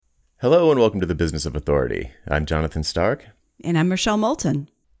Hello and welcome to the Business of Authority. I'm Jonathan Stark. And I'm Rochelle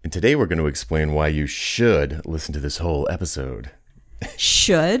Moulton. And today we're going to explain why you should listen to this whole episode.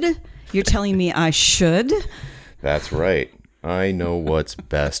 Should? You're telling me I should? That's right. I know what's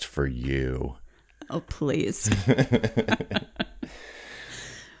best for you. Oh, please.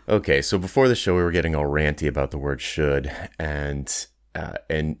 Okay, so before the show we were getting all ranty about the word should, and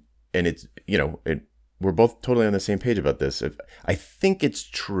it's, we're both totally on the same page about this. I think it's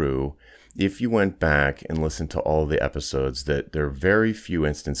true if you went back and listened to all the episodes that there are very few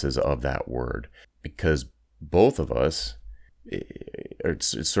instances of that word, because both of us are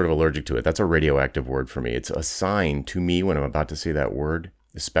sort of allergic to it. That's a radioactive word for me. It's a sign to me when I'm about to say that word,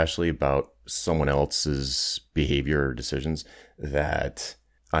 especially about someone else's behavior or decisions, that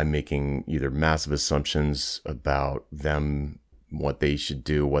I'm making either massive assumptions about them, what they should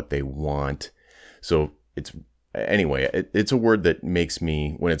do, what they want. So it's a word that makes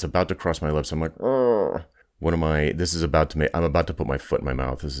me, when it's about to cross my lips, I'm like, oh, what am I? I'm about to put my foot in my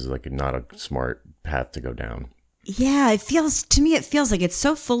mouth. This is like not a smart path to go down. Yeah, it feels like it's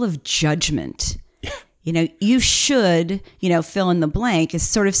so full of judgment. Yeah. You should, fill in the blank is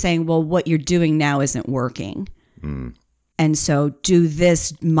sort of saying, well, what you're doing now isn't working. Mm. And so do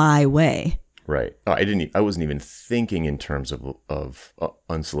this my way. Right. Oh, I wasn't even thinking in terms of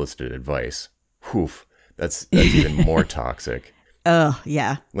unsolicited advice. Whew. That's even more toxic. Oh,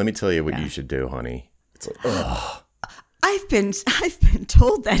 yeah. Let me tell you what you should do, honey. It's like, ugh. I've been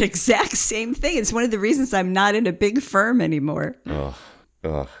told that exact same thing. It's one of the reasons I'm not in a big firm anymore. Ugh.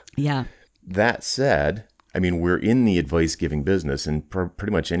 Yeah. That said, we're in the advice giving business, and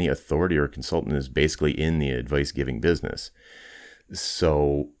pretty much any authority or consultant is basically in the advice giving business.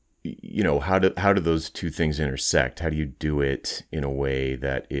 So, how do those two things intersect? How do you do it in a way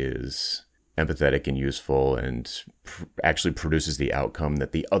that is empathetic and useful and actually produces the outcome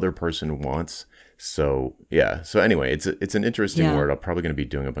that the other person wants? So, yeah. So anyway, it's an interesting word. I'm probably going to be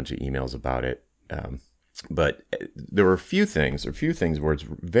doing a bunch of emails about it. But there were a few things where it's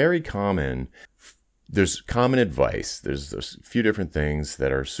very common. There's common advice. There's a few different things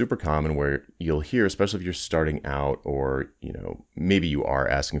that are super common where you'll hear, especially if you're starting out or, maybe you are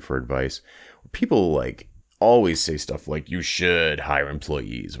asking for advice. People always say stuff like, you should hire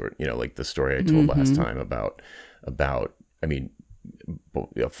employees, or, like the story I told last time about, a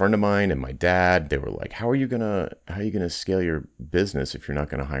friend of mine and my dad, they were like, how are you gonna scale your business if you're not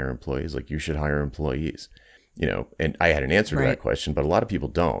going to hire employees? Like, you should hire employees, and I had an answer to that question, but a lot of people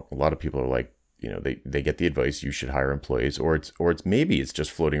don't. A lot of people are like, they get the advice, you should hire employees, or it's just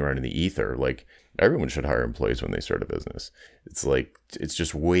floating around in the ether. Like, everyone should hire employees when they start a business. It's like, it's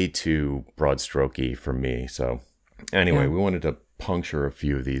just way too broad strokey for me. So anyway, we wanted to puncture a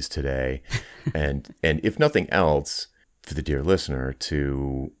few of these today. and if nothing else, for the dear listener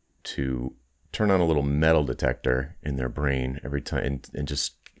to turn on a little metal detector in their brain every time and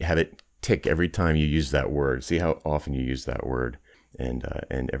just have it tick every time you use that word. See how often you use that word. And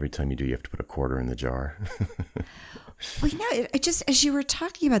every time you do, you have to put a quarter in the jar. Well, as you were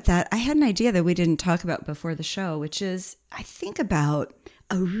talking about that, I had an idea that we didn't talk about before the show, which is, I think about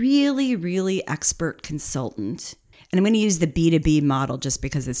a really, really expert consultant. And I'm going to use the B2B model just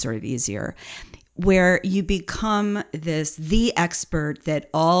because it's sort of easier, where you become the expert that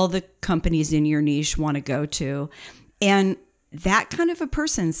all the companies in your niche want to go to. And that kind of a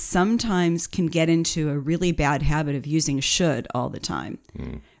person sometimes can get into a really bad habit of using should all the time,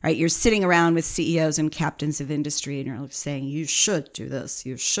 right? You're sitting around with CEOs and captains of industry and you're saying, you should do this,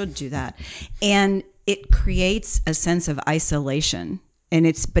 you should do that. And it creates a sense of isolation,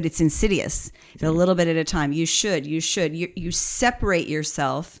 but it's insidious. It's a little bit at a time. You separate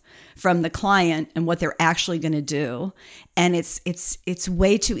yourself from the client and what they're actually going to do. And it's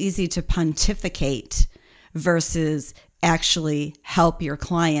way too easy to pontificate versus actually help your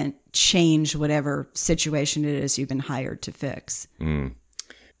client change whatever situation it is you've been hired to fix.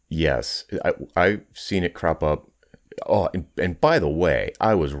 Yes, I've seen it crop up. Oh, and by the way,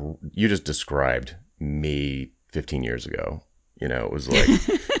 you just described me 15 years ago. It was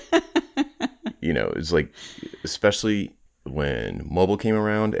like, especially when mobile came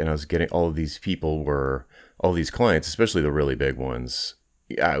around and I was getting all these clients, especially the really big ones.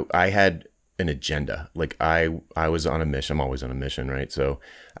 I had an agenda. Like I was on a mission. I'm always on a mission, right? So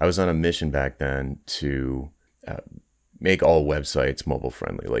I was on a mission back then to make all websites mobile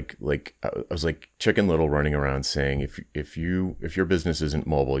friendly. Like I was like Chicken Little running around saying, if your business isn't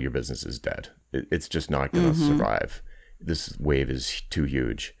mobile, your business is dead. It's just not going to survive. This wave is too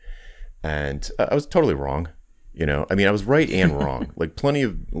huge. And I was totally wrong. I was right and wrong. Like plenty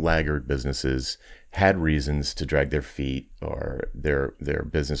of laggard businesses had reasons to drag their feet, or their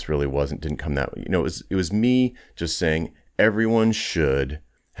business really didn't come that way. It was me just saying everyone should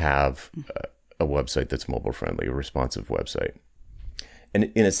have a website that's mobile friendly, a responsive website.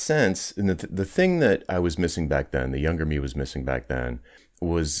 And in a sense, the thing that I was missing back then, the younger me was missing back then,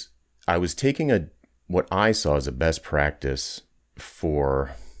 was I was taking what I saw as a best practice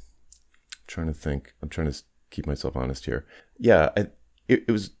for, I'm trying to keep myself honest here. Yeah, it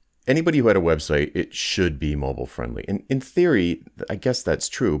was anybody who had a website, it should be mobile friendly. And in theory, I guess that's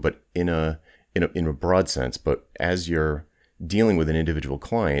true, but in a broad sense. But as you're dealing with an individual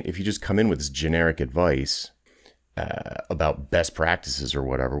client, if you just come in with this generic advice about best practices or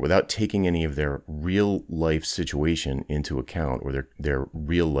whatever, without taking any of their real life situation into account, or their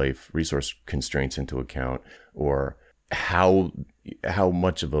real life resource constraints into account, or how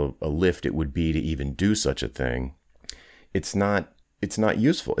much of a lift it would be to even do such a thing, it's not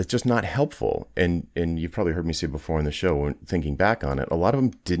useful. It's just not helpful. And you've probably heard me say before in the show, when thinking back on it, a lot of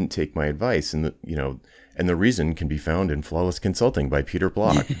them didn't take my advice, and the reason can be found in Flawless Consulting by Peter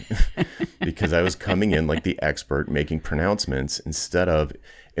Block, because I was coming in like the expert, making pronouncements instead of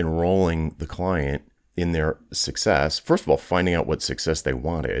enrolling the client in their success. First of all, finding out what success they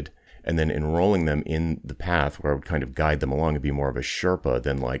wanted, and then enrolling them in the path where I would kind of guide them along and be more of a Sherpa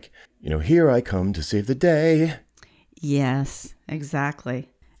than like, here I come to save the day. Yes, exactly.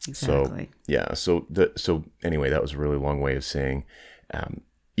 So anyway, that was a really long way of saying,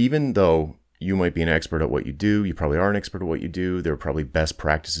 even though you might be an expert at what you do, you probably are an expert at what you do, there are probably best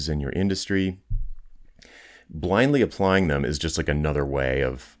practices in your industry, blindly applying them is just like another way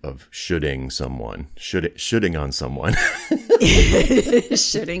of shoulding someone, shoulding on someone.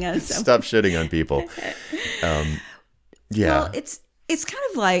 Shoulding on someone. Stop shitting on people. Yeah. Well, it's kind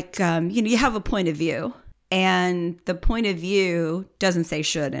of like, you have a point of view, and the point of view doesn't say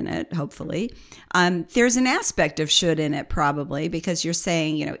should in it, hopefully. There's an aspect of should in it, probably, because you're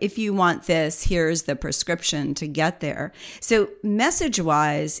saying, if you want this, here's the prescription to get there. So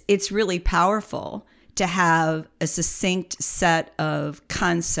message-wise, it's really powerful to have a succinct set of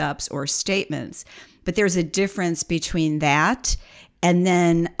concepts or statements. But there's a difference between that and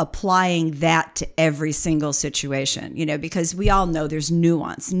then applying that to every single situation, because we all know there's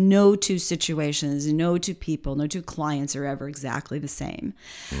nuance. No two situations, no two people, no two clients are ever exactly the same.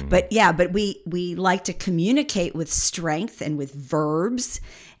 Mm-hmm. But we like to communicate with strength and with verbs.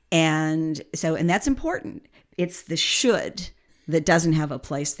 And that's important. It's the should that doesn't have a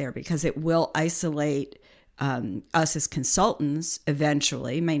place there, because it will isolate us as consultants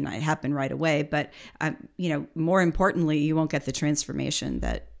eventually. May not happen right away, but more importantly, you won't get the transformation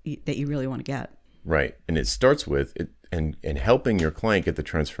that you really want to get. Right, and it starts with it, and helping your client get the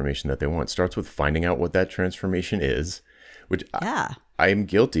transformation that they want starts with finding out what that transformation is, which I am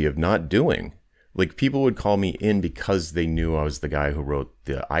guilty of not doing. Like, people would call me in because they knew I was the guy who wrote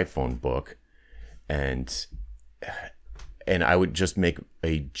the iPhone book, and I would just make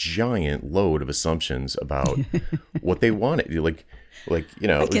a giant load of assumptions about what they wanted. Like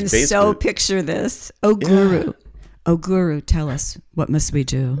I can so picture this. Oh, guru, tell us, what must we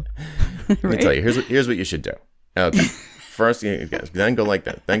do? Right? Let me tell you, here's what you should do. Okay, first, then go like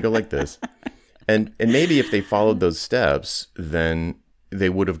that, then go like this, and maybe if they followed those steps, then they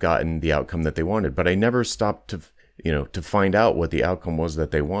would have gotten the outcome that they wanted. But I never stopped to find out what the outcome was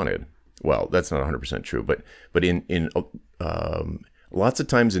that they wanted. Well, that's not 100% true, but in lots of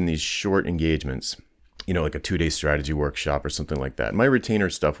times in these short engagements, like a 2-day strategy workshop or something like that, my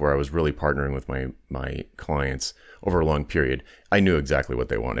retainer stuff where I was really partnering with my clients over a long period, I knew exactly what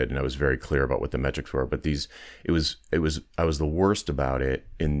they wanted, and I was very clear about what the metrics were. But I was the worst about it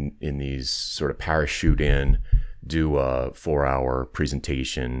in these sort of parachute in, do a 4-hour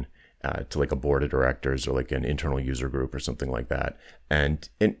presentation to like a board of directors or like an internal user group or something like that, and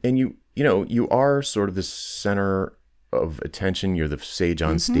you are sort of the center of attention. You're the sage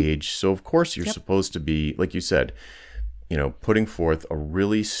on stage. So of course you're supposed to be, like you said, putting forth a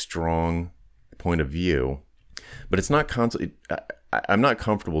really strong point of view, but it's not I'm not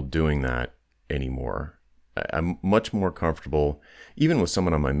comfortable doing that anymore. I'm much more comfortable, even with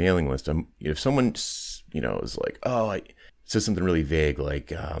someone on my mailing list. If someone, is like, says something really vague,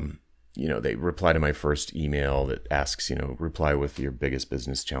 like, they reply to my first email that asks, reply with your biggest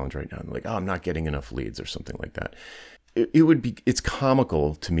business challenge right now. And they're like, I'm not getting enough leads or something like that. It's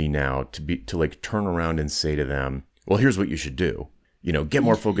comical to me now to like turn around and say to them, well, here's what you should do. Get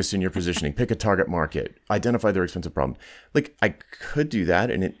more focused in your positioning, pick a target market, identify their expensive problem. Like, I could do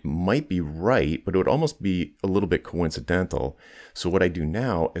that and it might be right, but it would almost be a little bit coincidental. So what I do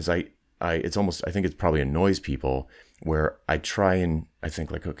now is I I think it probably annoys people where I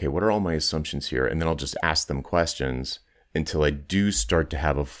think like, okay, what are all my assumptions here? And then I'll just ask them questions until I do start to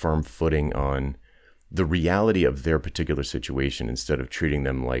have a firm footing on the reality of their particular situation, instead of treating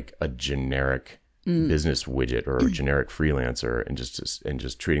them like a generic business widget or a generic freelancer, and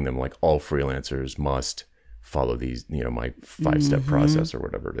just treating them like all freelancers must follow these, my 5-step process or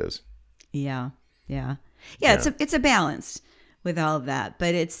whatever it is. Yeah. It's a balance with all of that,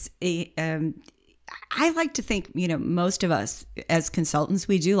 but I like to think, most of us as consultants,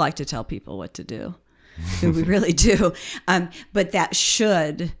 we do like to tell people what to do. We really do. But that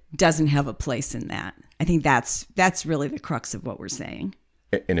should doesn't have a place in that. I think that's really the crux of what we're saying.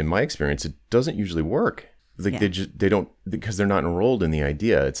 And in my experience, it doesn't usually work. Like they don't, because they're not enrolled in the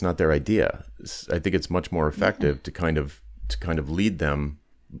idea. It's not their idea. I think it's much more effective to kind of lead them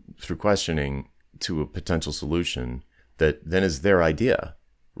through questioning to a potential solution that then is their idea,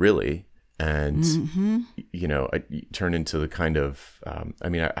 really. And, I turn into the kind of,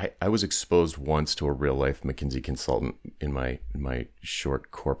 I was exposed once to a real life McKinsey consultant in my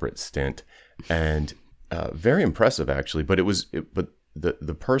short corporate stint, and very impressive actually. But it was a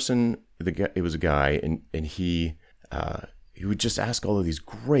guy, and he would just ask all of these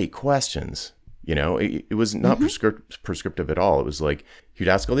great questions. It was not prescriptive at all. It was like he'd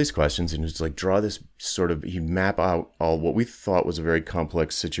ask all these questions and just like draw this he'd map out all what we thought was a very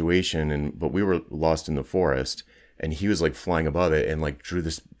complex situation, but we were lost in the forest, and he was like flying above it and like drew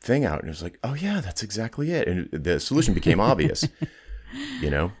this thing out, and it was like, oh yeah, that's exactly it, and the solution became obvious.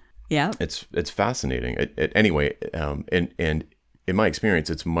 Yeah, it's fascinating. Anyway, and in my experience,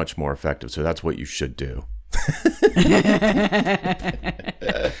 it's much more effective. So that's what you should do.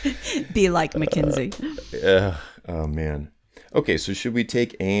 Be like McKinsey. Oh man. Okay, so should we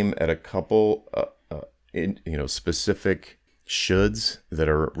take aim at a couple, specific shoulds that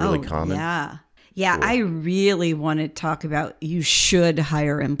are really common? Yeah. Cool. I really want to talk about you should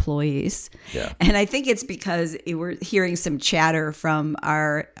hire employees. Yeah. And I think it's because we're hearing some chatter from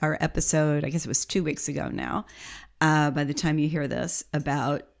our episode, I guess it was 2 weeks ago now, by the time you hear this,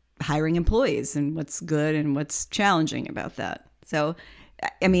 about hiring employees and what's good and what's challenging about that. So,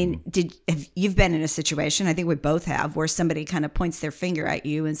 I mean, you've been in a situation, I think we both have, where somebody kind of points their finger at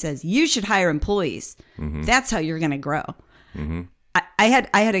you and says, you should hire employees. Mm-hmm. That's how you're going to grow. Mm-hmm. I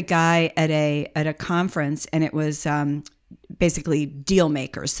had a guy at a conference, and it was basically deal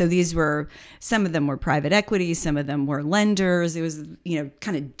makers. So some of them were private equity, some of them were lenders. It was,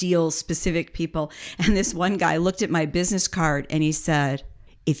 kind of deal specific people. And this one guy looked at my business card and he said,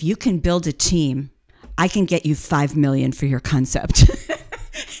 if you can build a team, I can get you $5 million for your concept.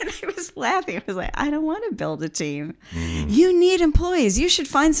 And I was laughing. I was like, I don't want to build a team. You need employees. You should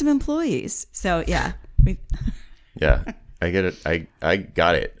find some employees. So yeah. Yeah, I get it. I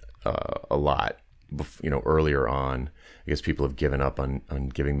got it a lot, earlier on. I guess people have given up on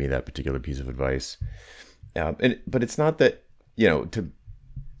giving me that particular piece of advice. But it's not that,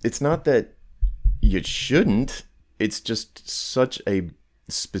 it's not that you shouldn't. It's just such a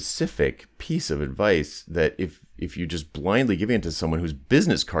specific piece of advice that if you just blindly giving it to someone whose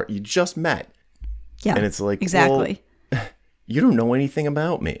business card you just met, and it's like, exactly, well, you don't know anything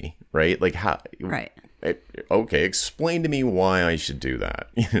about me, right? Like how, right? Okay, explain to me why I should do that,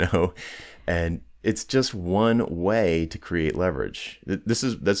 and it's just one way to create leverage. This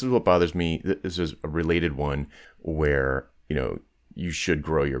is what bothers me. This is a related one where you should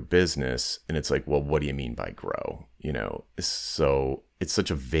grow your business, and it's like, well, what do you mean by grow? So it's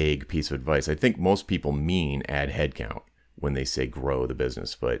such a vague piece of advice. I think most people mean add headcount when they say grow the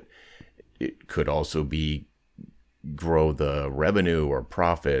business, but it could also be grow the revenue or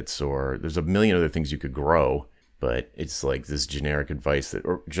profits, or there's a million other things you could grow, but it's like this generic advice that,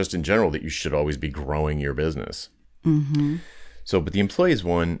 or just in general, that you should always be growing your business. Mm-hmm. So, but the employees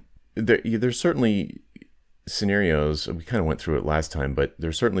one, there's certainly scenarios, we kind of went through it last time, but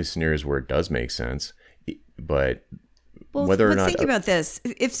there's certainly scenarios where it does make sense. But whether or not, think about this.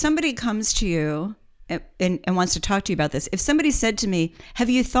 If somebody comes to you and wants to talk to you about this, if somebody said to me, have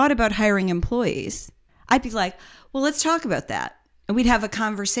you thought about hiring employees? I'd be like, well, let's talk about that. And we'd have a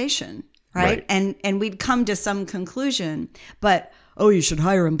conversation, right? And we'd come to some conclusion. But, oh, you should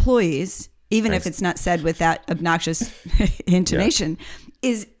hire employees, even if it's not said with that obnoxious intonation,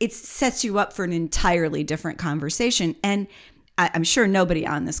 it sets you up for an entirely different conversation. And I'm sure nobody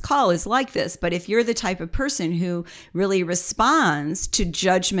on this call is like this, but if you're the type of person who really responds to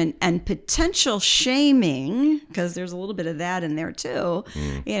judgment and potential shaming, because there's a little bit of that in there too,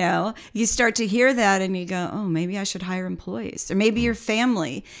 you start to hear that and you go, oh, maybe I should hire employees. Or maybe your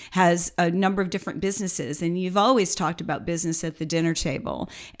family has a number of different businesses and you've always talked about business at the dinner table.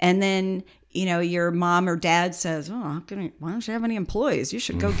 And then, your mom or dad says, oh, why don't you have any employees? You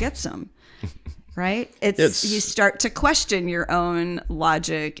should go get some. Right? You start to question your own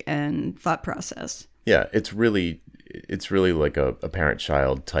logic and thought process. Yeah, it's really like a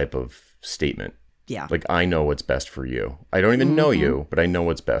parent-child type of statement. Yeah. Like, I know what's best for you. I don't even know you, but I know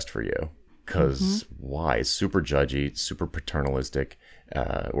what's best for you. Because why? It's super judgy, super paternalistic,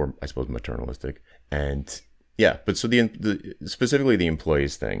 or I suppose maternalistic. And yeah, but so specifically the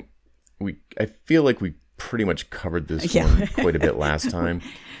employees thing, I feel like we pretty much covered this one quite a bit last time.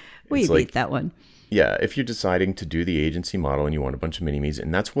 We beat that one. Yeah, if you're deciding to do the agency model and you want a bunch of mini-me's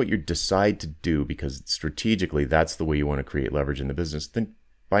and that's what you decide to do because strategically that's the way you want to create leverage in the business, then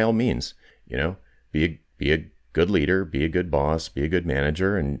by all means, be a good leader, be a good boss, be a good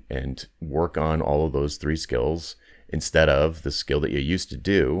manager, and work on all of those 3 skills instead of the skill that you used to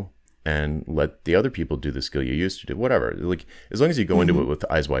do and let the other people do the skill you used to do, whatever. Like, as long as you go into it with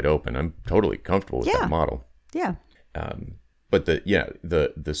eyes wide open, I'm totally comfortable with that model. Yeah. But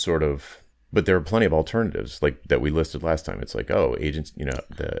the sort of, but there are plenty of alternatives like that we listed last time. It's like, agents,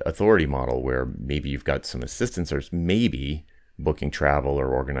 the authority model where maybe you've got some assistants or maybe booking travel or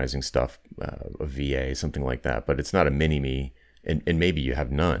organizing stuff, a VA, something like that. But it's not a mini-me and maybe you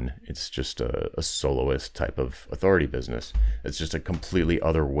have none. It's just a soloist type of authority business. It's just a completely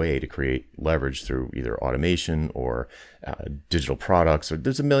other way to create leverage through either automation or digital products, or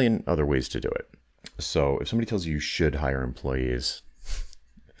there's a million other ways to do it. So if somebody tells you should hire employees,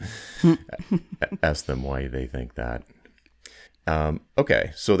 ask them why they think that.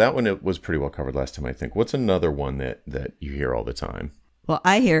 Okay, so that one was pretty well covered last time, I think. What's another one that you hear all the time? Well,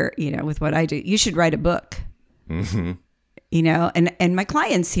 I hear, with what I do, you should write a book. Mm-hmm. And my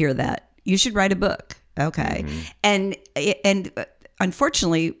clients hear that. You should write a book. Okay. Mm-hmm. And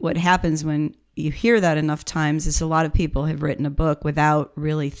unfortunately, what happens when you hear that enough times is a lot of people have written a book without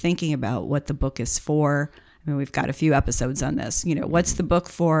really thinking about what the book is for. I mean, we've got a few episodes on this. What's the book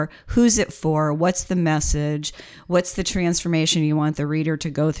for? Who's it for? What's the message? What's the transformation you want the reader to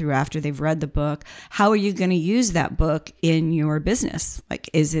go through after they've read the book? How are you going to use that book in your business? Like,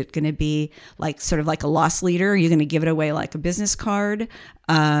 is it going to be sort of like a loss leader? Are you going to give it away like a business card?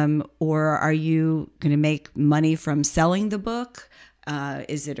 Or are you going to make money from selling the book?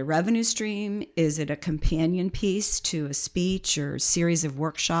 Is it a revenue stream? Is it a companion piece to a speech or a series of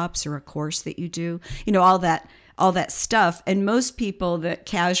workshops or a course that you do? All that stuff. And most people that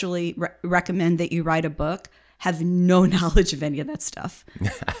casually recommend that you write a book have no knowledge of any of that stuff.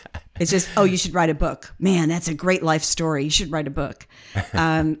 It's just, you should write a book. Man, that's a great life story. You should write a book.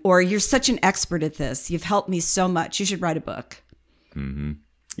 Or you're such an expert at this. You've helped me so much. You should write a book. Mm-hmm.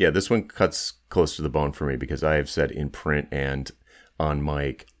 Yeah, this one cuts close to the bone for me because I have said in print and on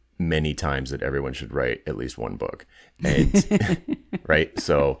mic many times that everyone should write at least one book, and right.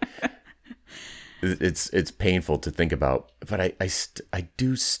 So it's painful to think about, but I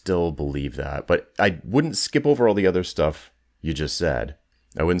do still believe that. But I wouldn't skip over all the other stuff you just said.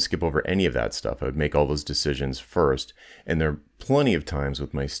 I wouldn't skip over any of that stuff. I would make all those decisions first. And there are plenty of times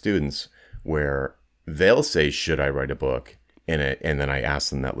with my students where they'll say, "Should I write a book?" And then I ask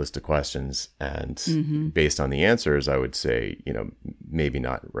them that list of questions, and based on the answers, I would say, maybe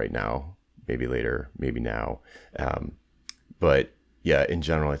not right now, maybe later, maybe now. But yeah, in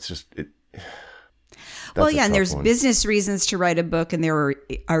general, it's just and there's business reasons to write a book, and there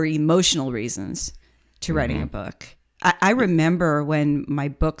are emotional reasons to writing a book. I remember when my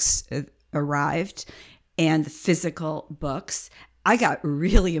books arrived, and the physical books, I got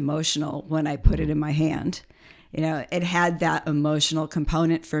really emotional when I put it in my hand. It had that emotional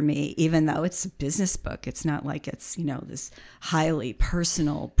component for me, even though it's a business book. It's not like it's, this highly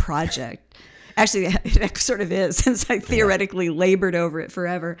personal project. Actually, it sort of is, since I theoretically labored over it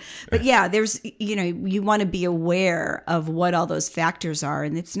forever. But yeah, there's, you want to be aware of what all those factors are.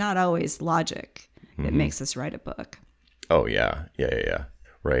 And it's not always logic that makes us write a book. Oh, yeah. Yeah.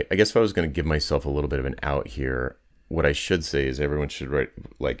 Right. I guess if I was going to give myself a little bit of an out here, what I should say is everyone should write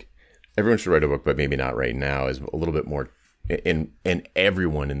a book, but maybe not right now, is a little bit more. And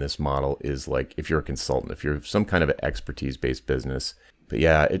everyone in this model is like, if you're a consultant, if you're some kind of an expertise-based business. But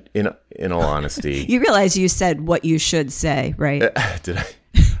yeah, in all honesty. You realize you said what you should say, right? Did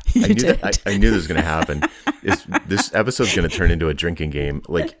I? I knew this was going to happen. This episode's going to turn into a drinking game.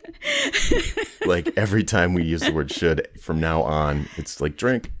 Like, like every time we use the word should from now on, it's like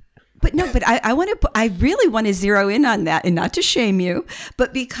drink. But no, but I really want to zero in on that, and not to shame you,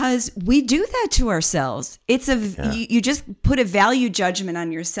 but because we do that to ourselves. It's you just put a value judgment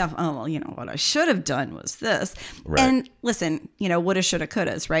on yourself. Oh, well, what I should have done was this. Right. And listen, woulda, shoulda,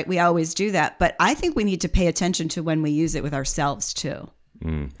 couldas, right? We always do that. But I think we need to pay attention to when we use it with ourselves too.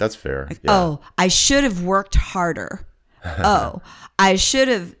 That's fair. Like, yeah. Oh, I should have worked harder. Oh, I should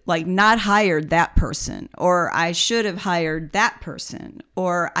have not hired that person, or I should have hired that person,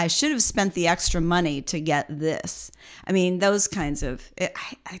 or I should have spent the extra money to get this. I mean, those kinds of,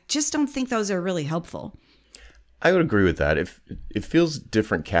 I just don't think those are really helpful. I would agree with that. It feels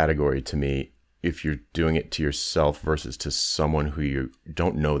different category to me if you're doing it to yourself versus to someone who you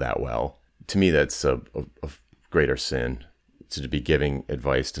don't know that well. To me, that's a greater sin, to be giving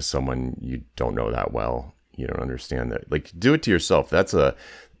advice to someone you don't know that well. You don't understand that. Like, do it to yourself. That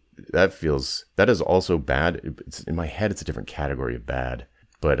is also bad. It's, in my head, it's a different category of bad.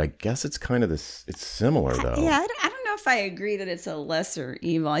 But I guess it's kind of this. It's similar though. Yeah, I don't know if I agree that it's a lesser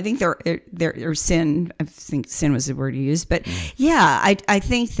evil. I think there sin. I think sin was the word you used. But yeah, I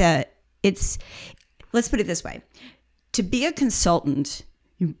think that it's. Let's put it this way: to be a consultant,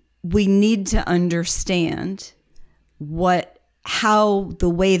 we need to understand how the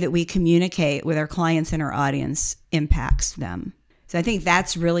way that we communicate with our clients and our audience impacts them. So I think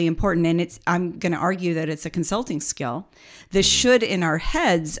that's really important. And I'm going to argue that it's a consulting skill. The should in our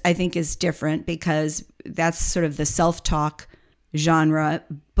heads, I think, is different because that's sort of the self-talk genre.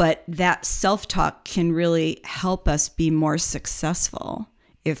 But that self-talk can really help us be more successful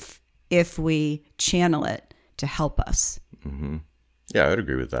if we channel it to help us. Mm-hmm. Yeah, I would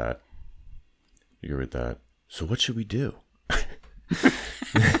agree with that. So what should we do?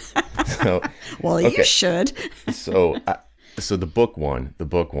 You should. So the book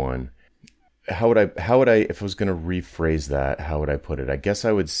one. How would I, if I was going to rephrase that, how would I put it? I guess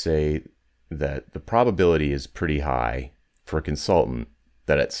I would say that the probability is pretty high for a consultant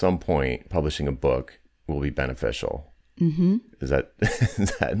that at some point publishing a book will be beneficial. Mm-hmm. Is that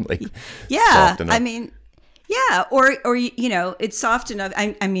like soft enough? I mean, yeah, or it's soft enough.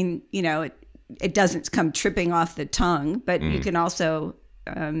 I mean, it doesn't come tripping off the tongue, but you can also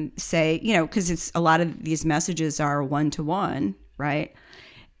say, because it's a lot of these messages are one-to-one, right?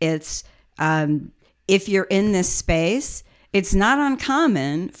 It's if you're in this space, it's not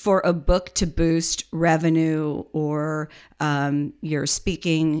uncommon for a book to boost revenue or your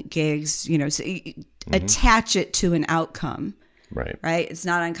speaking gigs, attach it to an outcome. Right. It's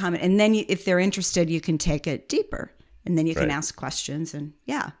not uncommon. And then if they're interested, you can take it deeper, and then you can Right. ask questions, and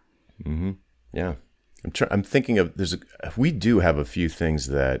yeah. Mm-hmm. Yeah. I'm thinking of, we do have a few things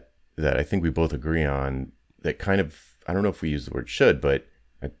that I think we both agree on that kind of, I don't know if we use the word should, but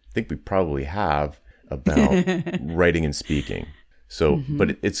I think we probably have about writing and speaking. So,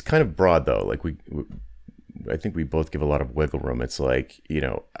 but it's kind of broad though. Like I think we both give a lot of wiggle room. It's like,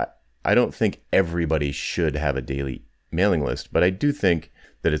 I don't think everybody should have a daily mailing list, but I do think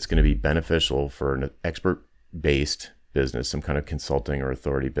that it's going to be beneficial for an expert-based business, some kind of consulting or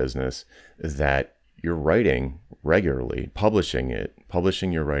authority business, that you're writing regularly, publishing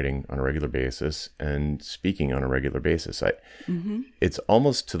your writing on a regular basis and speaking on a regular basis. It's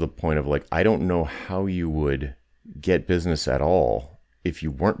almost to the point of like, I don't know how you would get business at all if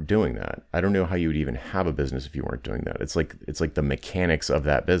you weren't doing that. I don't know how you would even have a business if you weren't doing that. It's like the mechanics of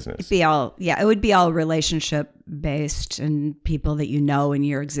that business. It would be all relationship based and people that you know in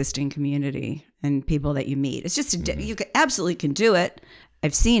your existing community and people that you meet. It's just, you absolutely can do it.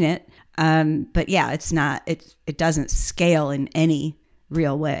 I've seen it. But yeah, it doesn't scale in any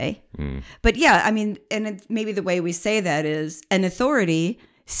real way. But yeah, I mean, and maybe the way we say that is an authority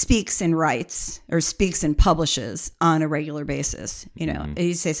speaks and writes or speaks and publishes on a regular basis.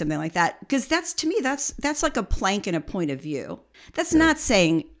 You say something like that, because to me, that's like a plank and a point of view. That's not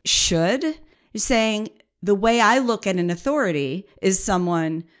saying should. You're saying the way I look at an authority is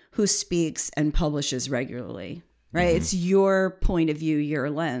someone who speaks and publishes regularly. Right. It's your point of view, your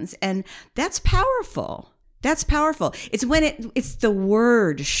lens. And that's powerful. It's when it's the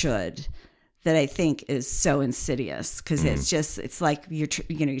word should that I think is so insidious, because it's like you're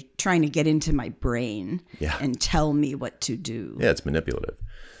trying to get into my brain and tell me what to do. Yeah, it's manipulative.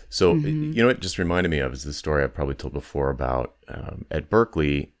 So, it just reminded me of is the story I've probably told before about at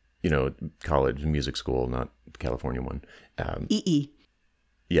Berklee, college, music school, not the California one. EE.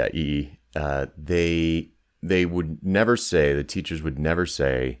 Yeah, EE. They would never say, the teachers would never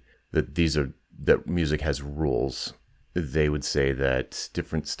say that that music has rules. They would say that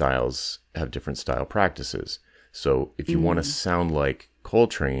different styles have different style practices. So if you want to sound like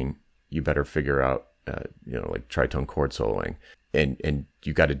Coltrane, you better figure out, like tritone chord soloing. And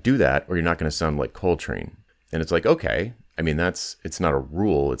you got to do that or you're not going to sound like Coltrane. And it's like, okay, I mean, it's not a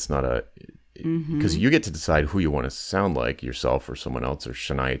rule. It's not because you get to decide who you want to sound like, yourself or someone else or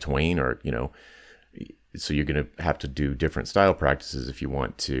Shania Twain or, so you're going to have to do different style practices if you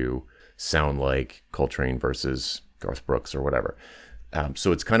want to sound like Coltrane versus Garth Brooks or whatever.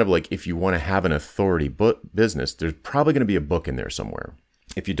 So it's kind of like if you want to have an authority business, there's probably going to be a book in there somewhere.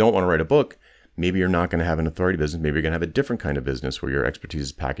 If you don't want to write a book, maybe you're not going to have an authority business. Maybe you're going to have a different kind of business where your expertise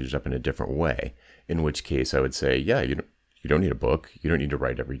is packaged up in a different way. In which case, I would say, yeah, you don't need a book. You don't need to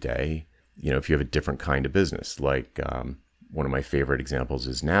write every day. If you have a different kind of business, like one of my favorite examples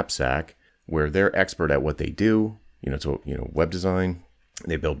is Knapsack, where they're expert at what they do. Web design.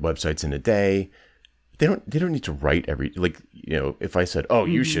 They build websites in a day. They don't need to write if I said, oh,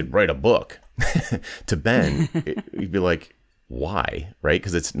 you should write a book to Ben, you'd be like, why? Right?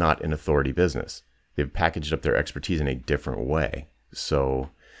 Because it's not an authority business. They've packaged up their expertise in a different way. So,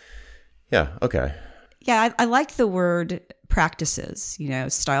 yeah, okay. Yeah, I like the word practices,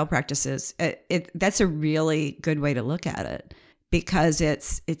 style practices. That's a really good way to look at it because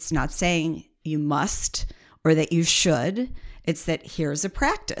it's not saying you must or that you should. It's that here's a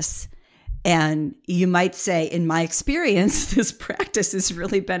practice. And you might say, in my experience, this practice is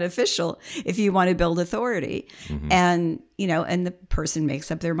really beneficial if you want to build authority. And, and the person makes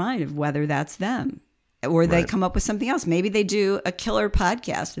up their mind of whether that's them or they come up with something else. Maybe they do a killer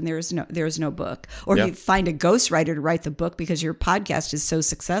podcast and there's no book, or you find a ghostwriter to write the book because your podcast is so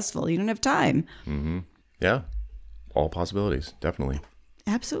successful. You don't have time. Yeah. All possibilities. Definitely.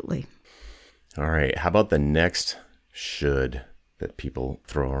 Absolutely. All right. How about the next should that people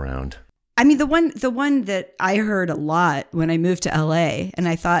throw around? I mean, the one that I heard a lot when I moved to LA, and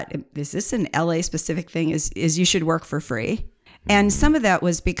I thought, is this an LA specific thing? Is you should work for free. And some of that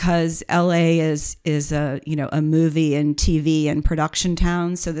was because LA is a movie and TV and production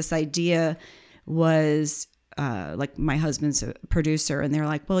town. So this idea was like my husband's a producer, and they're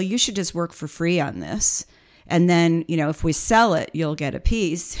like, well, you should just work for free on this. And then, if we sell it, you'll get a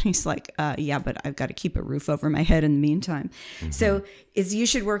piece. He's like, yeah, but I've got to keep a roof over my head in the meantime. So you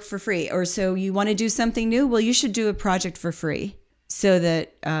should work for free. Or so you want to do something new? Well, you should do a project for free so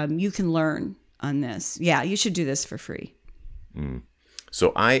that you can learn on this. Yeah, you should do this for free.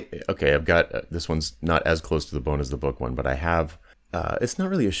 So I've got, this one's not as close to the bone as the book one, but I have, it's not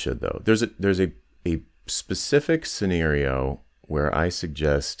really a should though. There's a specific scenario where I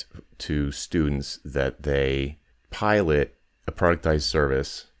suggest to students that they pilot a productized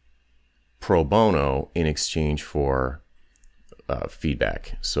service pro bono in exchange for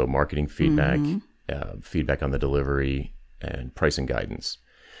feedback. So marketing feedback, feedback on the delivery, and pricing guidance.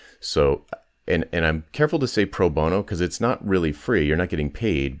 So, and I'm careful to say pro bono because it's not really free. You're not getting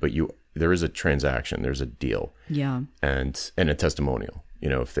paid, but there is a transaction, there's a deal. Yeah. And a testimonial.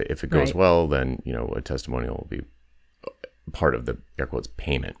 If it goes well, then, a testimonial will be part of the air quotes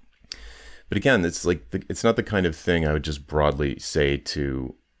payment. But again, it's like it's not the kind of thing I would just broadly say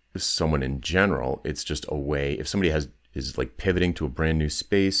to someone in general. It's just a way, if somebody is like pivoting to a brand new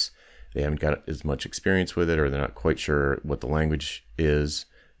space, they haven't got as much experience with it, or they're not quite sure what the language is,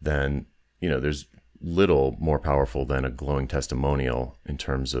 then there's little more powerful than a glowing testimonial in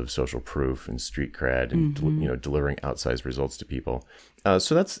terms of social proof and street cred and delivering outsized results to people.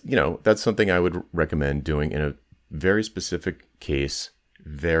 So that's something I would recommend doing in a very specific case,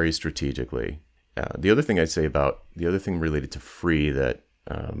 very strategically. The other thing related to free that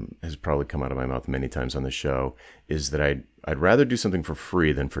has probably come out of my mouth many times on the show is that I'd rather do something for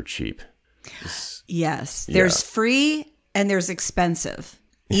free than for cheap. Yes, there's free and there's expensive.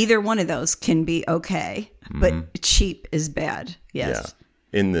 Either one of those can be okay, but cheap is bad. Yes.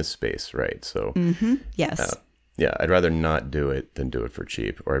 Yeah. In this space, right? So yes. I'd rather not do it than do it for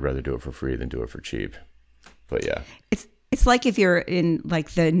cheap, or I'd rather do it for free than do it for cheap. But yeah. It's like if you're in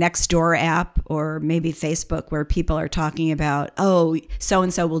like the Nextdoor app or maybe Facebook where people are talking about, oh,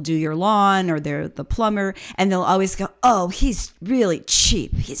 so-and-so will do your lawn, or they're the plumber, and they'll always go, oh, he's really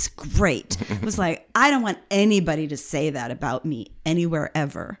cheap. He's great. It was like, I don't want anybody to say that about me anywhere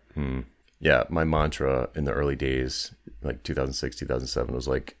ever. Yeah. My mantra in the early days, like 2006, 2007 was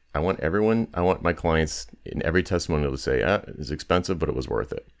like, I want my clients in every testimonial to say, it's expensive, but it was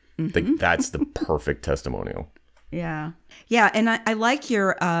worth it. Like that's the perfect testimonial. Yeah. Yeah. And I like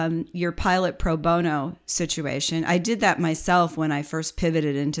your pilot pro bono situation. I did that myself when I first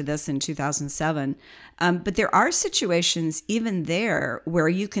pivoted into this in 2007. But there are situations even there where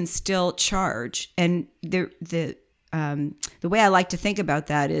you can still charge. And the the way I like to think about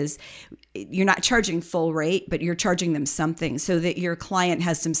that is you're not charging full rate, but you're charging them something so that your client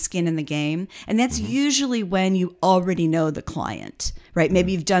has some skin in the game. And that's usually when you already know the client, right?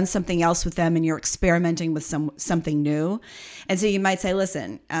 Maybe you've done something else with them and you're experimenting with something new. And so you might say,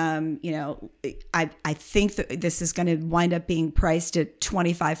 listen, I think that this is going to wind up being priced at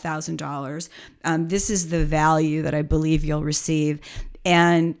 $25,000. This is the value that I believe you'll receive.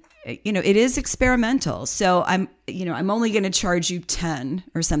 And it is experimental. So I'm only going to charge you 10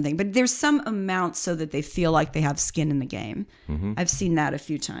 or something, but there's some amount so that they feel like they have skin in the game. I've seen that a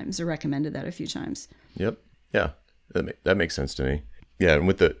few times or recommended that a few times. Yep. Yeah. That makes sense to me. Yeah.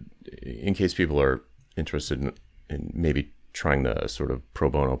 And in case people are interested in maybe trying the sort of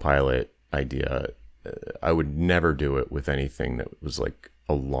pro bono pilot idea, I would never do it with anything that was like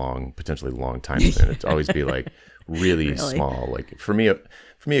potentially long time commitment. It'd always be like really small. Like for me,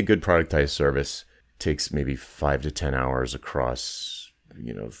 a good productized service takes maybe 5 to 10 hours across,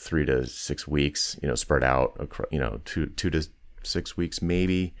 3 to 6 weeks, spread out across, 2 to 6 weeks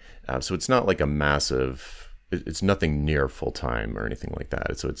maybe. So it's not like a massive. It's nothing near full time or anything like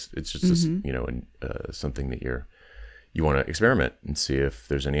that. So it's just this, something that you want to experiment and see if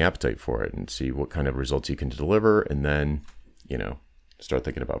there's any appetite for it and see what kind of results you can deliver, and then start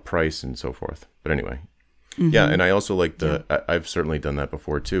thinking about price and so forth. But anyway. Yeah, and I also like I've certainly done that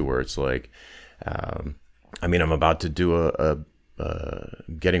before too, where it's like, I'm about to do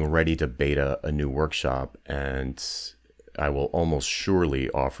getting ready to beta a new workshop, and I will almost surely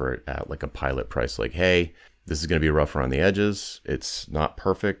offer it at like a pilot price. Like, hey, this is going to be rough around the edges. It's not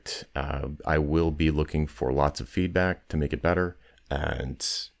perfect. I will be looking for lots of feedback to make it better. And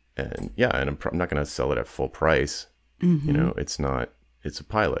I'm not going to sell it at full price. It's a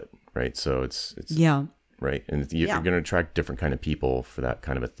pilot, right? So it's right? And you're going to attract different kind of people for that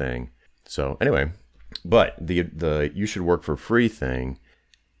kind of a thing. So anyway, but the you should work for free thing,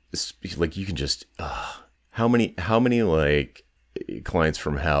 like you can just, how many like clients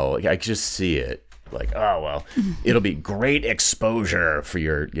from hell, like I just see it like, oh, well, it'll be great exposure for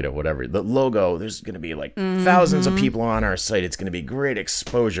your, whatever. The logo, there's going to be like thousands of people on our site. It's going to be great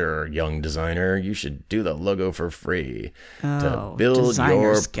exposure, young designer. You should do the logo for free to build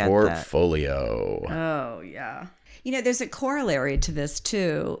your portfolio. Oh, yeah. There's a corollary to this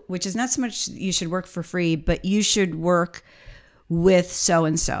too, which is not so much you should work for free, but you should work with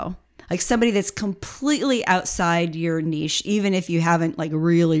so-and-so. Like somebody that's completely outside your niche, even if you haven't like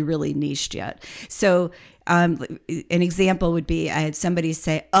really, really niched yet. So an example would be I had somebody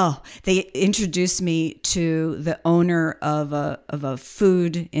say, they introduced me to the owner of a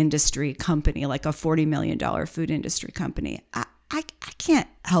food industry company, like a $40 million food industry company. I can't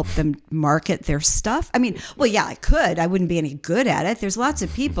help them market their stuff. I mean, well, yeah, I could. I wouldn't be any good at it. There's lots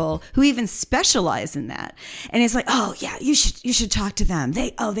of people who even specialize in that. And it's like, oh, yeah, you should talk to them.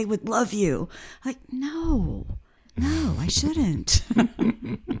 They would love you. Like, no, I shouldn't.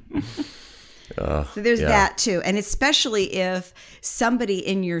 So there's that too. And especially if somebody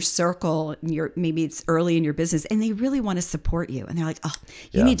in your circle, maybe it's early in your business, and they really want to support you. And they're like,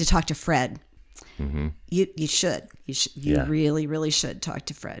 you need to talk to Fred. You should. You really, really should talk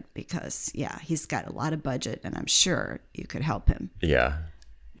to Fred because, he's got a lot of budget and I'm sure you could help him. Yeah.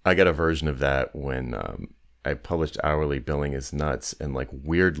 I got a version of that when I published Hourly Billing is Nuts. And like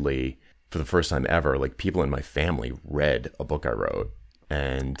weirdly, for the first time ever, like people in my family read a book I wrote.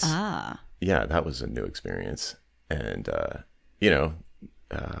 And that was a new experience. And,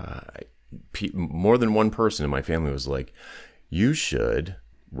 more than one person in my family was like, you should...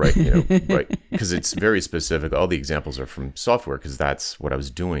 Right, right, because it's very specific. All the examples are from software because that's what I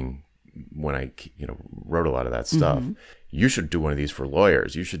was doing when I, wrote a lot of that stuff. You should do one of these for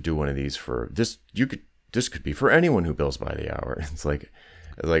lawyers. You should do one of these for this. This could be for anyone who bills by the hour. It's like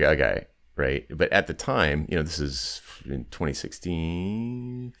okay, right. But at the time, this is in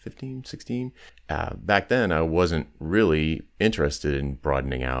 2016, 15, 16. Back then, I wasn't really interested in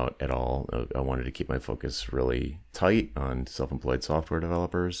broadening out at all. I wanted to keep my focus really tight on self-employed software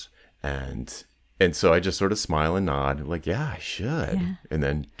developers. And so I just sort of smile and nod like, yeah, I should. And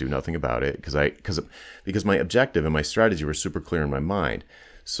then do nothing about it because my objective and my strategy were super clear in my mind.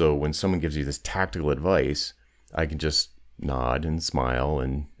 So when someone gives you this tactical advice, I can just nod and smile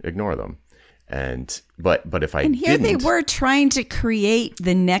and ignore them. But if I didn't, they were trying to create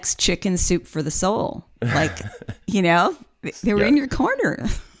the next chicken soup for the soul. Like, they were in your corner.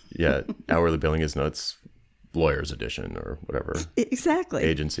 Yeah. Hourly Billing is Nuts, Lawyers Edition or whatever. Exactly.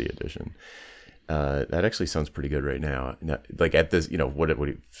 Agency Edition. That actually sounds pretty good right now. Like at this,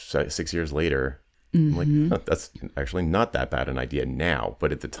 what 6 years later, I'm like, that's actually not that bad an idea now.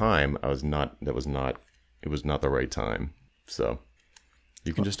 But at the time, that was not it was not the right time. So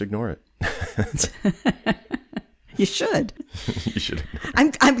you can just ignore it. You should. You should.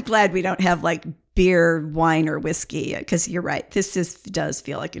 I'm glad we don't have like beer, wine, or whiskey, because you're right. This does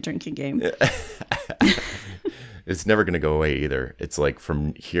feel like a drinking game. It's never going to go away either. It's like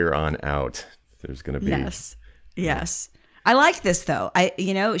from here on out, there's going to be. Yes. I like this though.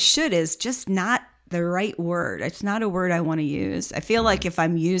 Should is just not the right word. It's not a word I want to use. I feel like if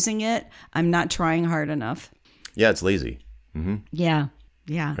I'm using it, I'm not trying hard enough. Yeah, it's lazy. Mm-hmm. Yeah.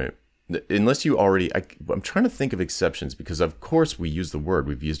 Right. Unless you already, I'm trying to think of exceptions, because of course we use the word,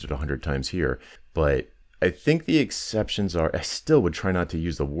 we've used it 100 times here, but I think the exceptions are, I still would try not to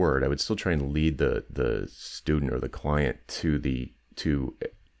use the word. I would still try and lead the student or the client to the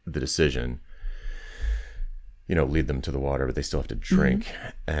decision, lead them to the water, but they still have to drink. Mm-hmm.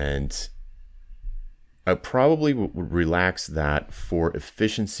 And I probably would relax that for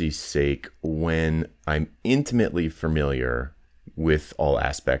efficiency's sake when I'm intimately familiar with all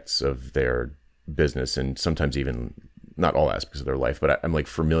aspects of their business, and sometimes even not all aspects of their life, but I'm like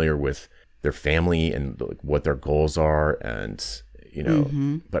familiar with their family and like what their goals are, and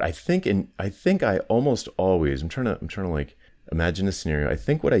mm-hmm. But I think I almost always, I'm trying to like imagine a scenario. I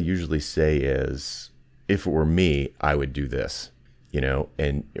think what I usually say is, if it were me, I would do this,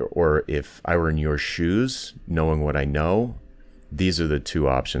 or if I were in your shoes, knowing what I know, these are the 2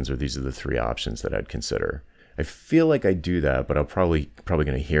 options, or these are the 3 options that I'd consider. I feel like I do that, but I'm probably going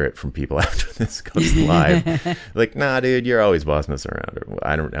to hear it from people after this goes live. Like, nah, dude, you're always bossing us around. Or,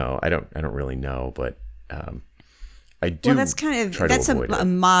 I don't know. I don't really know, but I do. Well, that's a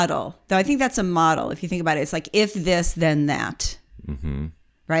model, though. I think that's a model. If you think about it, it's like, if this, then that. Mm-hmm.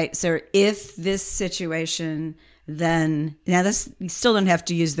 Right. So if this situation, then now this, you still don't have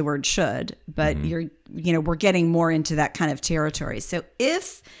to use the word should, but mm-hmm. We're getting more into that kind of territory. So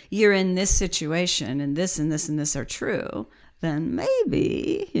if you're in this situation and this and this and this are true, then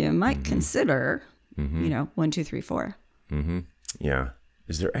maybe you might mm-hmm. consider, mm-hmm. 1, 2, 3, 4. Mm-hmm. Yeah.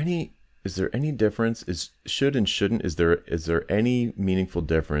 Is there any difference? Is should and shouldn't? Is there any meaningful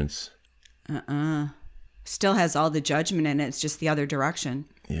difference? Still has all the judgment in it. It's just the other direction.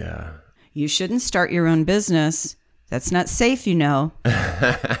 Yeah. You shouldn't start your own business. That's not safe,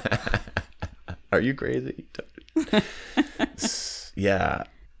 Are you crazy? Yeah,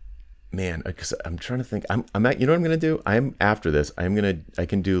 man. Because I'm trying to think. I'm at. You know what I'm gonna do? After this. I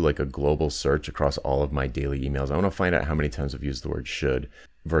can do like a global search across all of my daily emails. I want to find out how many times I've used the word should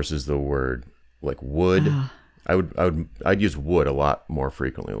versus the word like would. I'd use would a lot more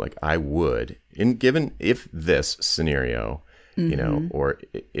frequently. Like I would, if this scenario, mm-hmm. Or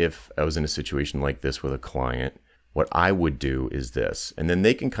if I was in a situation like this with a client, what I would do is this, and then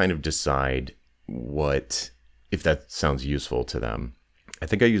they can kind of decide if that sounds useful to them. I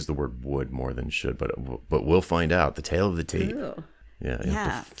think I use the word would more than should, but we'll find out. The tail of the tape. Ooh.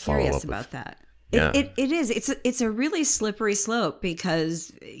 Yeah. Curious about that. Yeah. It is. It's a really slippery slope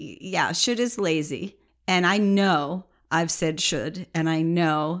because should is lazy. And I know I've said should, and I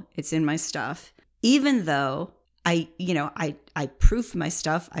know it's in my stuff, even though I proof my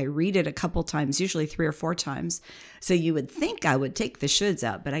stuff. I read it a couple times, usually 3 or 4 times. So you would think I would take the shoulds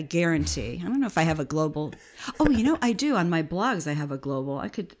out, but I guarantee, I don't know if I have a global. Oh, I do. On my blogs, I have a global. I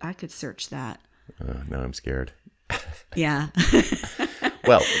could search that. Now I'm scared. Yeah.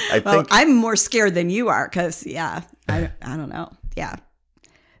 Well, I think I'm more scared than you are because, I don't know. Yeah.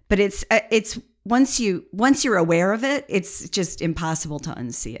 But it's once you're aware of it, it's just impossible to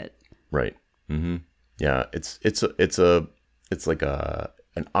unsee it. Right. Mm-hmm. Yeah. It's like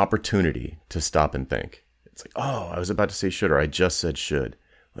an opportunity to stop and think. It's like, oh, I was about to say should, or I just said should.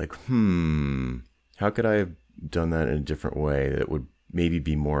 Like, how could I have done that in a different way that would maybe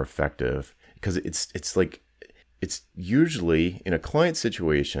be more effective? Because it's like, it's usually in a client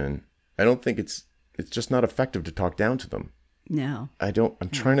situation, I don't think it's just not effective to talk down to them. No. I'm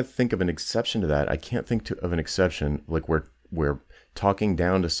trying to think of an exception to that. I can't think of an exception like where talking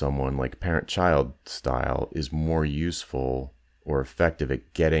down to someone like parent-child style is more useful or effective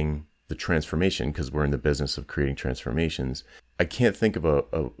at getting the transformation, because we're in the business of creating transformations. I can't think of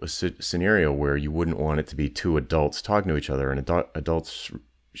a scenario where you wouldn't want it to be 2 adults talking to each other, and adults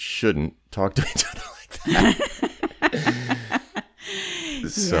shouldn't talk to each other like that.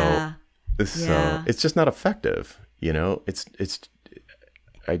 So it's just not effective.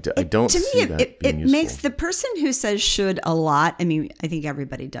 I don't see that being useful. It makes the person who says should a lot. I mean, I think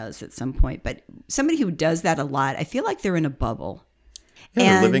everybody does at some point, but somebody who does that a lot, I feel like they're in a bubble.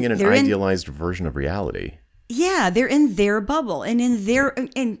 Yeah, they're living in an idealized version of reality. Yeah, they're in their bubble, and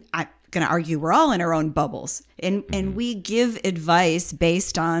and I'm going to argue we're all in our own bubbles, and we give advice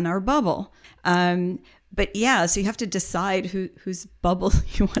based on our bubble. But yeah, so you have to decide whose bubble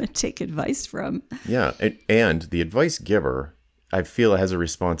you want to take advice from. Yeah. And the advice giver, I feel, has a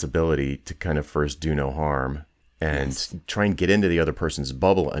responsibility to kind of first do no harm and try and get into the other person's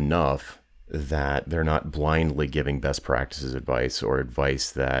bubble enough that they're not blindly giving best practices advice, or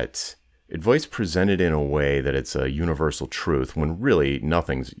advice presented in a way that it's a universal truth when really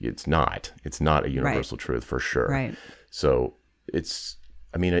it's not a universal truth for sure. Right. So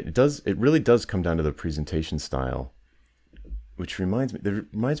it really does come down to the presentation style, which reminds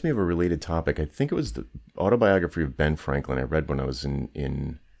me of a related topic. I think it was the autobiography of Ben Franklin I read when I was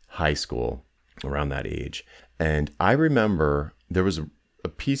in high school, around that age. And I remember there was a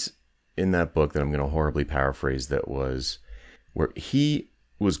piece in that book that I'm going to horribly paraphrase, that was where he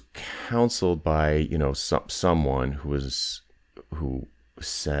was counseled by, someone who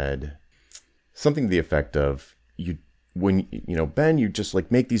said something to the effect of, Ben, you just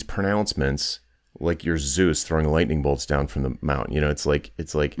like make these pronouncements like you're Zeus throwing lightning bolts down from the mountain. It's like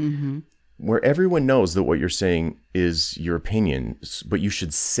where everyone knows that what you're saying is your opinion, but you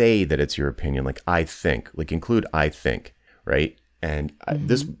should say that it's your opinion. Like, I think, like include I think, right? And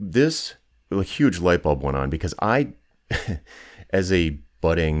this a huge light bulb went on, because I, as a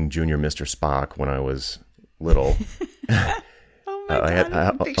budding junior Mr. Spock when I was little, Oh my God,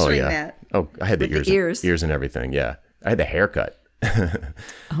 I'm picturing that. Oh, I had the ears and everything. Yeah. I had the haircut.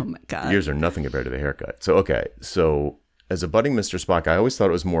 Oh my God. Ears are nothing compared to the haircut. So as a budding Mr. Spock, I always thought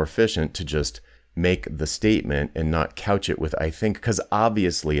it was more efficient to just make the statement and not couch it with I think, because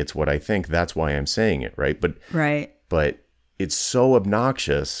obviously it's what I think. That's why I'm saying it, right? But it's so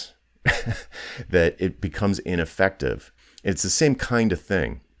obnoxious that it becomes ineffective. It's the same kind of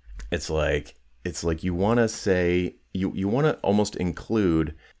thing. It's like you want to say, you want to almost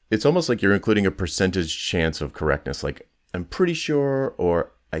include, it's almost like you're including a percentage chance of correctness. Like, I'm pretty sure,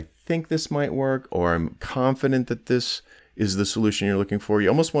 or I think this might work, or I'm confident that this is the solution you're looking for. You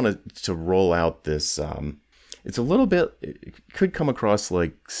almost want to roll out this, it's a little bit, it could come across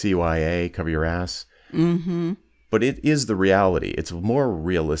like CYA, cover your ass. Mm-hmm. But it is the reality. It's more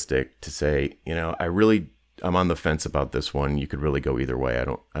realistic to say, I'm on the fence about this one. You could really go either way.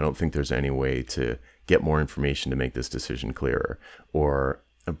 I don't think there's any way to get more information to make this decision clearer. Or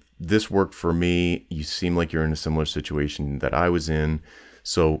this worked for me. You seem like you're in a similar situation that I was in,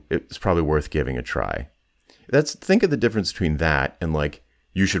 so it's probably worth giving a try. Think of the difference between that and like,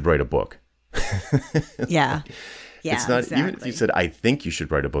 you should write a book. Yeah. Yeah, it's not, exactly. Even if you said, I think you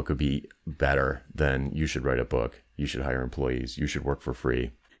should write a book, would be better than you should write a book. You should hire employees. You should work for free.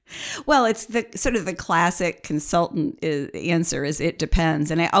 Well, it's the sort of the classic consultant answer is it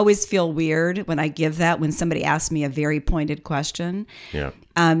depends. And I always feel weird when I give that, when somebody asks me a very pointed question. Yeah.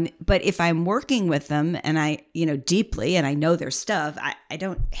 But if I'm working with them and I, deeply, and I know their stuff, I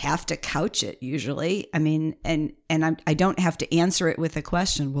don't have to couch it usually. I mean, and I don't have to answer it with a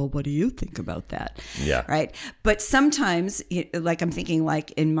question. Well, what do you think about that? Yeah. Right. But sometimes, like I'm thinking,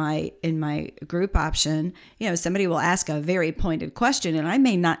 like in my group option, somebody will ask a very pointed question, and I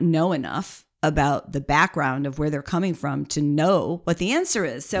may not know enough about the background of where they're coming from to know what the answer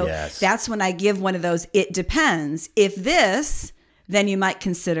is. So That's when I give one of those, it depends. If this, then you might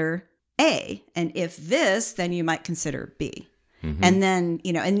consider A. And if this, then you might consider B. Mm-hmm. And then,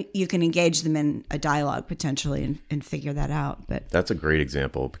 and you can engage them in a dialogue potentially and figure that out. But that's a great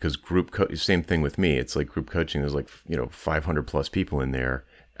example, because same thing with me. It's like group coaching. There's like, 500 plus people in there.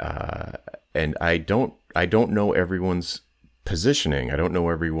 And I don't know everyone's positioning. I don't know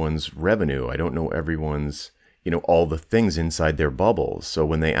everyone's revenue. I don't know everyone's, all the things inside their bubbles. So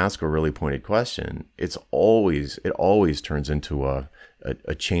when they ask a really pointed question, it always turns into a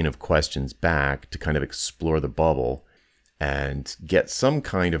chain of questions back to kind of explore the bubble and get some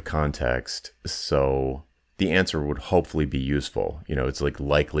kind of context. So the answer would hopefully be useful. It's like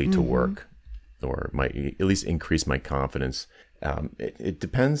likely to work, or might at least increase my confidence. It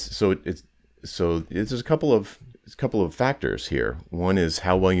depends. So there's a couple of factors here. One is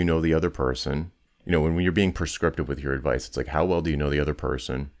how well you know the other person. When you're being prescriptive with your advice, it's like, how well do you know the other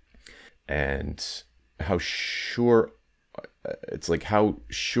person? And how sure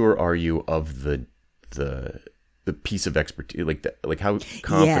are you of the piece of expertise? Like how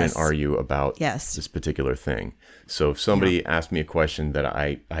confident are you about this particular thing? So if somebody asked me a question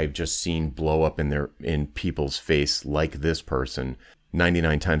that I've just seen blow up in people's face, like this person,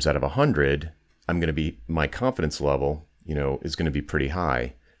 99 times out of 100, my confidence level, is going to be pretty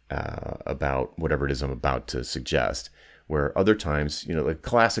high about whatever it is I'm about to suggest. Where other times, the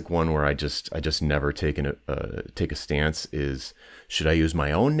classic one where I just never take a stance is, should I use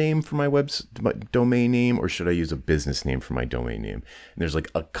my own name for my domain name, or should I use a business name for my domain name? And there's like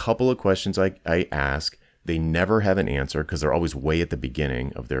a couple of questions I ask, They never have an answer because they're always way at the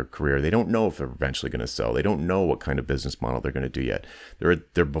beginning of their career. They don't know if they're eventually going to sell. They don't know what kind of business model they're going to do yet. They're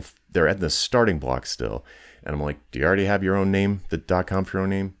at the starting block still. And I'm like, do you already have your own name, the .com for your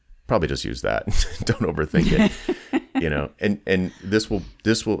own name? Probably just use that. Don't overthink it. And this will.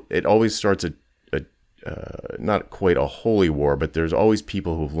 It always starts not quite a holy war, but there's always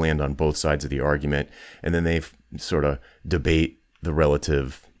people who land on both sides of the argument, and then they sort of debate the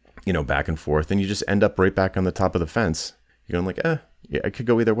relative, back and forth, and you just end up right back on the top of the fence. You're going like, yeah, it could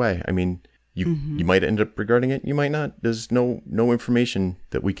go either way. I mean, you might end up regarding it, you might not. There's no information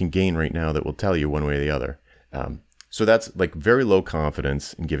that we can gain right now that will tell you one way or the other. So that's like very low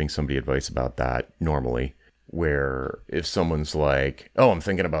confidence in giving somebody advice about that normally. Where if someone's like, oh, I'm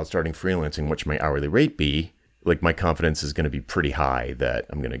thinking about starting freelancing, what should my hourly rate be? Like my confidence is going to be pretty high that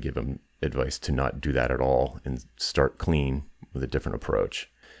I'm going to give them advice to not do that at all and start clean with a different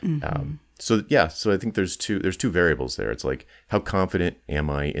approach. So I think there's two variables there. It's like, how confident am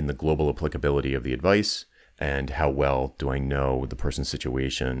I in the global applicability of the advice, and how well do I know the person's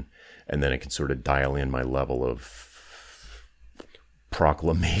situation? And then I can sort of dial in my level of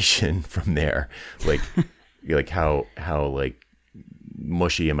proclamation from there. Like how like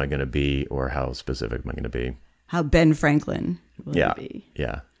mushy am I going to be, or how specific am I going to be? How Ben Franklin will you be?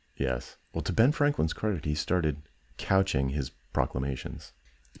 Yeah. Yes. Well, to Ben Franklin's credit, he started couching his proclamations,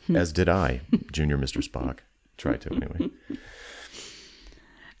 as did I, Junior Mr. Spock. Try to anyway.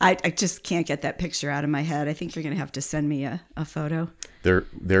 I just can't get that picture out of my head. I think you're going to have to send me a photo.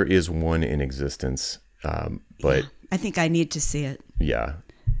 There is one in existence, but I think I need to see it. Yeah.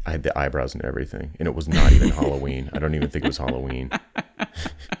 I had the eyebrows and everything, and it was not even Halloween. I don't even think it was Halloween.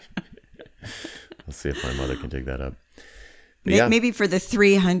 Let's see if my mother can dig that up. Maybe for the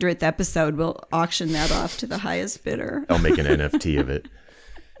 300th episode, we'll auction that off to the highest bidder. I'll make an NFT of it.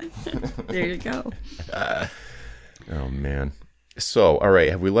 There you go. Oh, man. So, all right.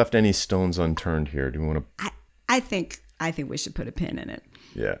 Have we left any stones unturned here? Do we want to? I think we should put a pin in it.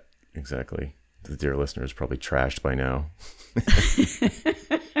 Yeah, exactly. The dear listener is probably trashed by now.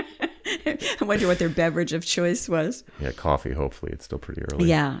 I wonder what their beverage of choice was. Yeah, coffee, hopefully. It's still pretty early.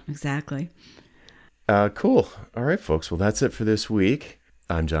 Yeah, exactly. Cool. All right, folks. Well, that's it for this week.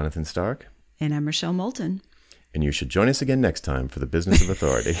 I'm Jonathan Stark. And I'm Rochelle Moulton. And you should join us again next time for the Business of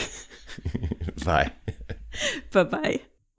Authority. Bye. Bye-bye.